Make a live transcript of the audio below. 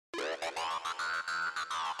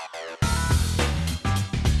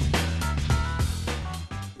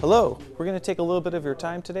Hello, we're going to take a little bit of your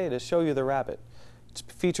time today to show you the Rabbit. It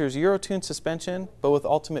features Euro-tuned suspension, but with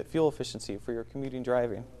ultimate fuel efficiency for your commuting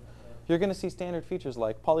driving. You're going to see standard features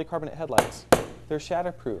like polycarbonate headlights. They're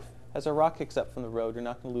shatterproof. As a rock kicks up from the road, you're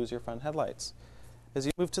not going to lose your front headlights. As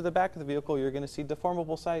you move to the back of the vehicle, you're going to see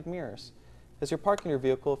deformable side mirrors. As you're parking your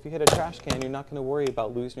vehicle, if you hit a trash can, you're not going to worry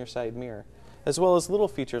about losing your side mirror. As well as little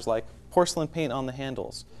features like porcelain paint on the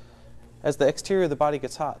handles. As the exterior of the body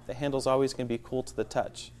gets hot, the handle's always going to be cool to the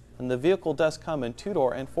touch. And the vehicle does come in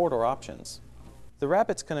 2-door and 4-door options. The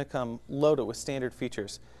Rabbit's going to come loaded with standard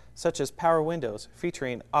features, such as power windows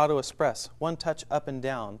featuring auto express, one touch up and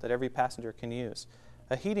down that every passenger can use.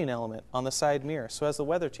 A heating element on the side mirror, so as the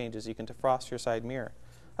weather changes, you can defrost your side mirror.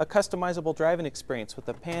 A customizable driving experience with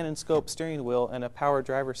a pan and scope steering wheel and a power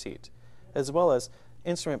driver seat, as well as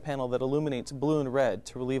instrument panel that illuminates blue and red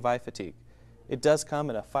to relieve eye fatigue. It does come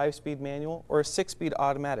in a 5-speed manual or a 6-speed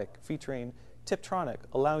automatic featuring Tiptronic,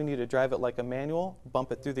 allowing you to drive it like a manual,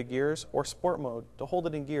 bump it through the gears, or sport mode to hold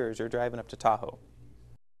it in gear as you're driving up to Tahoe.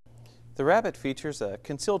 The Rabbit features a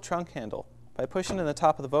concealed trunk handle. By pushing in the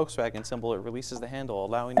top of the Volkswagen symbol, it releases the handle,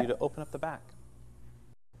 allowing you to open up the back.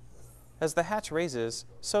 As the hatch raises,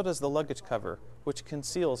 so does the luggage cover, which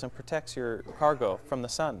conceals and protects your cargo from the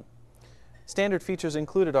sun. Standard features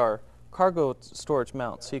included are cargo storage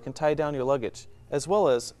mounts, so you can tie down your luggage, as well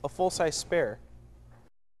as a full-size spare.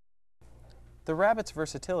 The Rabbit's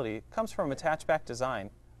versatility comes from its hatchback design,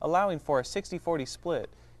 allowing for a 60-40 split,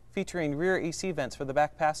 featuring rear AC vents for the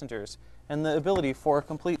back passengers, and the ability for a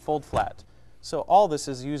complete fold flat. So all this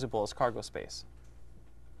is usable as cargo space.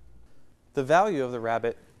 The value of the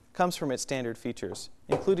Rabbit comes from its standard features,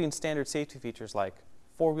 including standard safety features like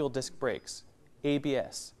 4-wheel disc brakes,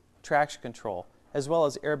 ABS, traction control, as well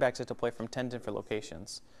as airbags that deploy from 10 different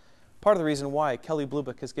locations. Part of the reason why Kelley Blue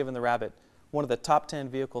Book has given the Rabbit one of the top 10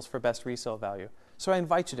 vehicles for best resale value. So I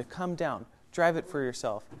invite you to come down, drive it for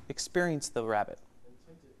yourself, experience the Rabbit.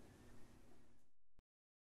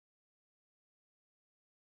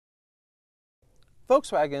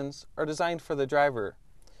 Volkswagens are designed for the driver.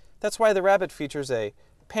 That's why the Rabbit features a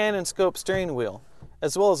pan and scope steering wheel,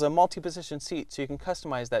 as well as a multi-position seat so you can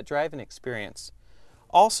customize that driving experience.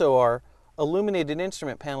 Also are illuminated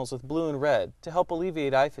instrument panels with blue and red to help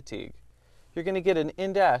alleviate eye fatigue. You're going to get an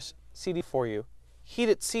in-dash CD for you,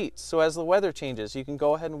 heated seats so as the weather changes you can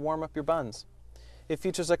go ahead and warm up your buns. It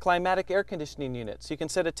features a climatic air conditioning unit so you can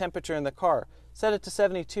set a temperature in the car, set it to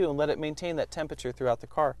 72 and let it maintain that temperature throughout the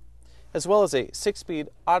car. As well as a 6-speed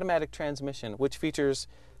automatic transmission which features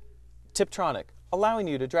Tiptronic, allowing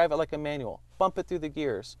you to drive it like a manual, bump it through the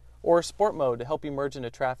gears, or sport mode to help you merge into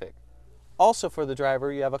traffic. Also for the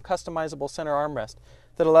driver, you have a customizable center armrest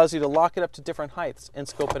that allows you to lock it up to different heights and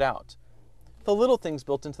scope it out. The little things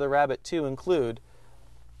built into the Rabbit too include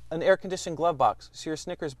an air-conditioned glove box so your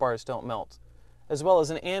Snickers bars don't melt, as well as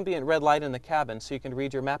an ambient red light in the cabin so you can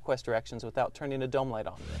read your MapQuest directions without turning a dome light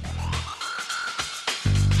on.